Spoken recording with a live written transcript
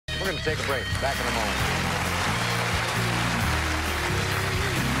going to take a break. Back in a moment.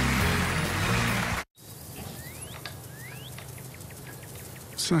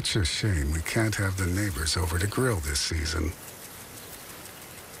 Such a shame we can't have the neighbors over to grill this season.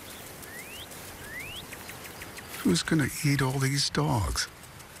 Who's gonna eat all these dogs?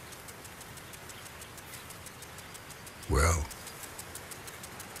 Well,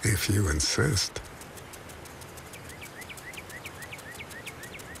 if you insist.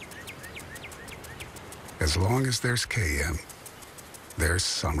 As long as there's Kayem, there's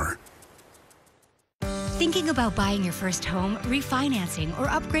summer. Thinking about buying your first home, refinancing, or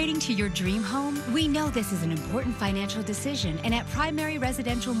upgrading to your dream home? We know this is an important financial decision, and at Primary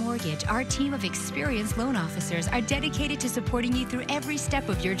Residential Mortgage, our team of experienced loan officers are dedicated to supporting you through every step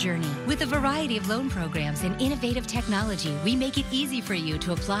of your journey. With a variety of loan programs and innovative technology, we make it easy for you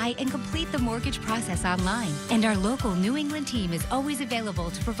to apply and complete the mortgage process online. And our local New England team is always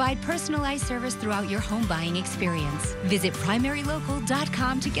available to provide personalized service throughout your home buying experience. Visit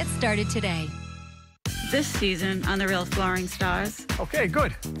primarylocal.com to get started today. This season on The Real Flooring Stars. Okay,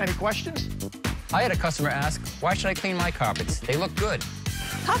 good. Any questions? I had a customer ask, why should I clean my carpets? They look good.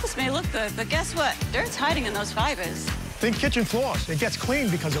 Carpets may look good, but guess what? Dirt's hiding in those fibers. Think kitchen floors. It gets clean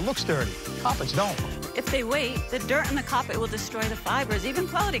because it looks dirty. Carpets don't. If they wait, the dirt in the carpet will destroy the fibers, even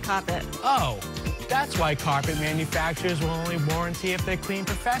quality carpet. Oh, that's why carpet manufacturers will only warranty if they're cleaned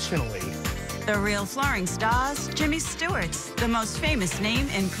professionally. The Real Flooring Stars, Jimmy Stuarts, the most famous name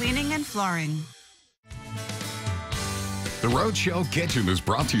in cleaning and flooring. The Roadshow Kitchen is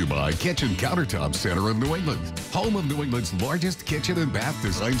brought to you by Kitchen Countertop Center of New England, home of New England's largest kitchen and bath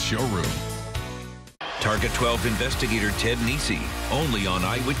design showroom. Target 12 investigator Ted Nisi, only on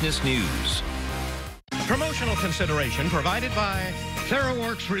Eyewitness News. Promotional consideration provided by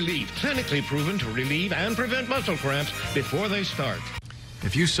Theraworx Relief, clinically proven to relieve and prevent muscle cramps before they start.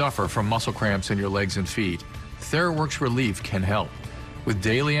 If you suffer from muscle cramps in your legs and feet, Theraworx Relief can help. With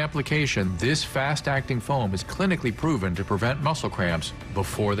daily application, this fast-acting foam is clinically proven to prevent muscle cramps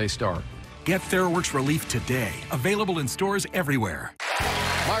before they start. Get Theraworx Relief today. Available in stores everywhere.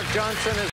 Mark Johnson is